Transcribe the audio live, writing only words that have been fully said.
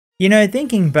You know,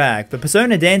 thinking back, the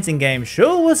Persona dancing game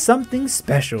sure was something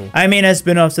special. I mean, as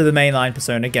spin-offs to the mainline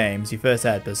Persona games, you first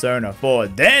had Persona 4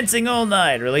 Dancing All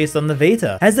Night, released on the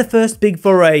Vita, as the first big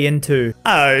foray into,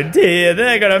 oh dear,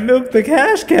 they're gonna milk the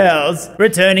cash cows,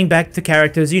 returning back to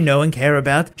characters you know and care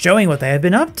about, showing what they have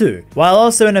been up to, while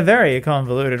also in a very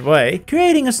convoluted way,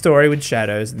 creating a story with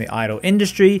shadows in the idol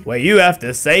industry where you have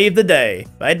to save the day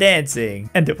by dancing,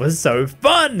 and it was so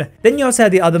fun! Then you also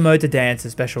had the other mode to dance, the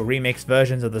special remix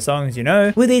versions of the songs you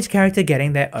know, with each character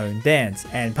getting their own dance,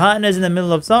 and partners in the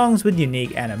middle of songs with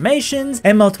unique animations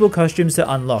and multiple costumes to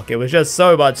unlock. It was just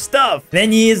so much stuff!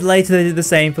 Then years later they did the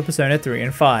same for Persona 3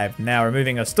 and 5. Now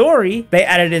removing a story, they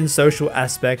added in social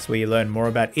aspects where you learn more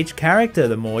about each character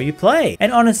the more you play,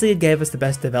 and honestly it gave us the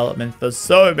best development for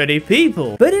so many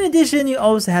people. But in addition you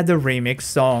also had the remix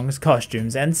songs,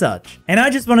 costumes and such. And I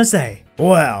just want to say,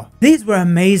 wow, these were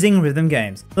amazing rhythm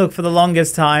games. Look, for the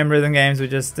longest time, rhythm games were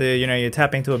just, you know, you're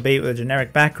tapping to a beat with a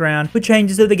generic background, with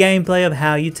changes to the gameplay of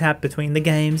how you tap between the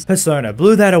games. Persona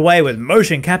blew that away with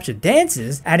motion captured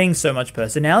dances, adding so much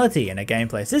personality and a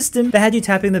gameplay system that had you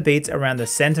tapping the beats around the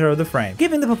center of the frame,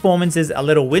 giving the performances a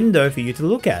little window for you to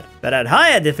look at. But at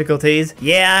higher difficulties,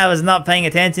 yeah, I was not paying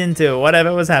attention to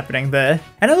whatever was happening there.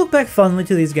 And I look back fondly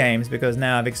to these games because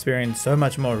now I've experienced so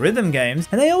much more rhythm games,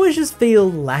 and they always just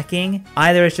feel lacking.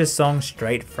 Either it's just songs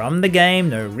straight from the game,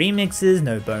 no remixes,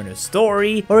 no bonus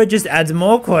story, or it just adds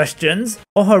more questions,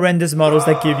 or horrendous models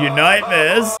that give you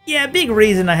nightmares. Yeah, a big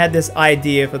reason I had this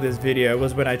idea for this video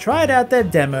was when I tried out that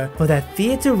demo for that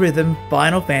theater rhythm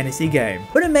Final Fantasy game,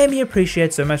 but it made me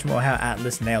appreciate so much more how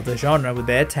Atlus nailed the genre with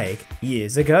their take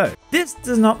years ago. This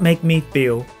does not make me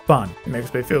feel fun. It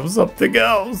makes me feel something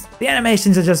else. The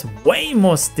animations are just way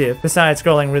more stiff. Besides,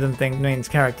 scrolling rhythm thing means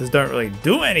characters don't really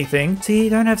do anything, so you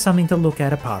don't have something to look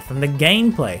at apart from the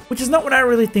gameplay, which is not what I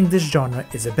really think this genre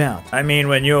is about. I mean,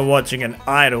 when you're watching an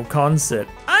idol concert,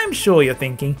 I'm sure you're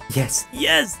thinking, yes,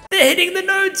 they're hitting the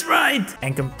notes right,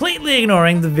 and completely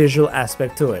ignoring the visual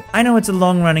aspect to it. I know it's a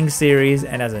long-running series,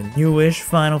 and as a newish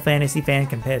Final Fantasy fan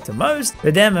compared to most,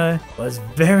 the demo was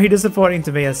very disappointing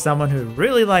to me as someone who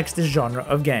really likes this genre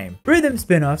of game. Rhythm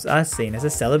spin-offs are seen as a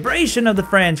celebration of the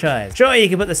franchise. Sure, you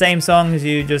can put the same songs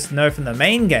you just know from the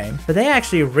main game, but they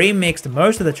actually remixed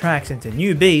most of the tracks into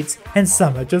new beats, and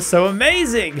some are just so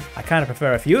amazing. I kind of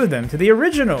prefer a few of them to the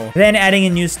original. Then adding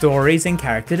in new stories and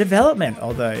character development,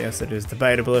 although yes, it is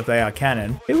debatable if they are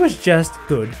canon. It was just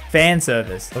good fan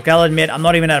service. Look, I'll admit, I'm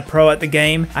not even a pro at the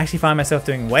game. I actually find myself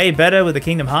doing way better with the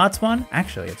Kingdom Hearts one,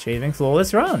 actually achieving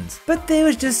flawless runs. But there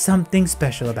was just something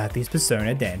special about these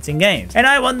Persona dancing games, and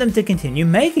I want them to continue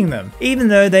making them, even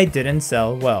though they didn't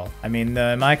sell well. I mean,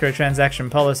 the microtransaction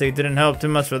policy didn't help too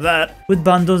much with that, with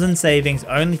bundles and savings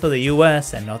only for the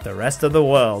US and not the rest of the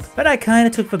world. But I kinda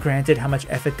took for granted how much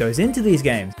effort goes into these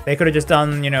games. They could have just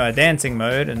done, you know, a dancing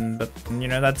mode but you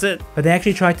know, that's it. But they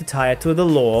actually tried to tie it to the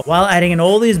lore while adding in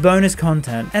all these bonus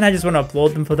content, and I just want to applaud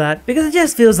them for that because it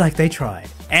just feels like they tried.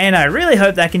 And I really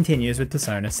hope that continues with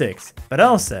Persona 6. But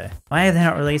also, why have they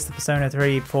not released the Persona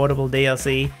 3 portable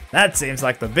DLC? That seems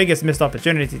like the biggest missed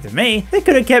opportunity to me. They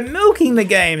could have kept milking the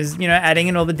games, you know, adding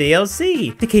in all the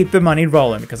DLC to keep the money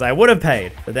rolling, because I would have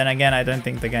paid. But then again, I don't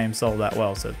think the game sold that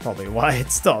well, so it's probably why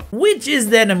it stopped. Which is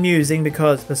then amusing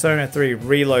because Persona 3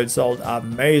 Reload sold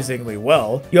amazingly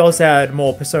well. You also had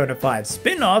more Persona 5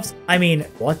 spin-offs. I mean,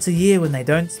 what's a year when they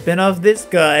don't spin off this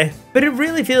guy? But it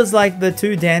really feels like the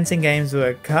two dancing games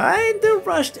were kinda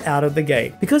rushed out of the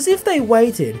gate, because if they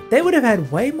waited, they would have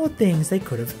had way more things they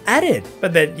could have added.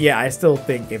 But then, yeah, I still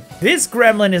think if this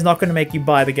gremlin is not going to make you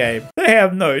buy the game, they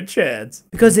have no chance.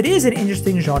 Because it is an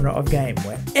interesting genre of game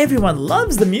where everyone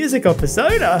loves the music of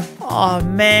Persona. Oh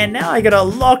man, now I gotta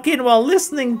lock in while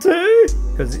listening too.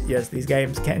 Because yes, these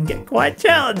games can get quite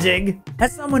challenging.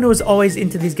 As someone who was always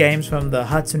into these games from the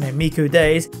Hatsune Miku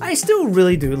days, I still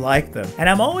really do like them. And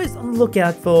I'm always on the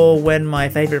lookout for when my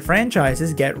favorite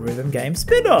franchises get rhythm game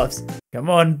spin-offs. Come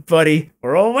on, buddy,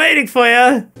 we're all waiting for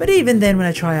ya. But even then, when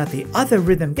I try out the other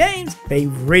rhythm games, they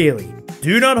really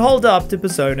do not hold up to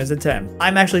Persona's attempt.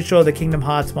 I'm actually sure the Kingdom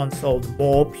Hearts one sold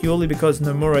more purely because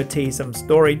Nomura teased some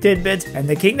story tidbits and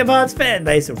the Kingdom Hearts fan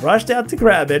base rushed out to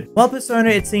grab it, while Persona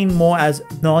it seemed more as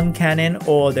non-canon,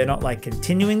 or they're not like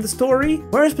continuing the story,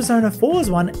 whereas Persona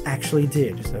 4's one actually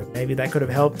did. So maybe that could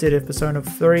have helped it if Persona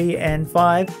 3 and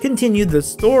 5 continued the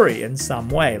story in some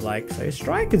way, like say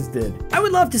Strikers did. I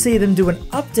would love to see them do an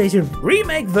updated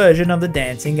remake version of the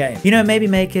dancing game. You know, maybe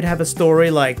make it have a story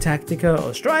like Tactica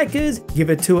or Strikers, give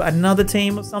it to another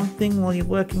team or something while you're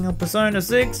working on Persona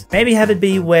 6. Maybe have it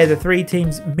be where the three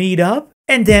teams meet up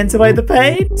and dance away the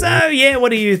pain. So yeah, what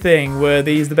do you think? Were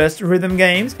these the best rhythm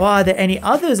games? Or are there any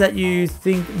others that you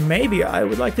think maybe I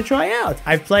would like to try out?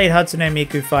 I've played Hatsune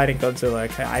Miku Fighting Godzilla.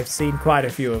 Okay, I've seen quite a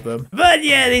few of them. But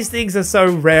yeah, these things are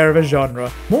so rare of a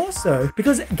genre. More so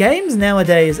because games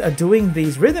nowadays are doing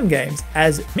these rhythm games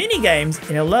as mini games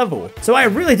in a level. So I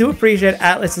really do appreciate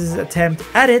Atlus's attempt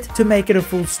at it to make it a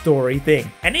full story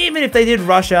thing. And even if they did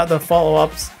rush out the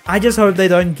follow-ups, I just hope they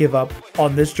don't give up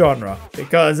on this genre.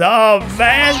 Because, oh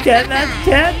man, can that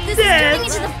cat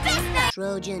dance?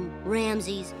 Trojan,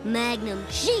 RamZaes, Magnum,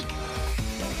 Sheik.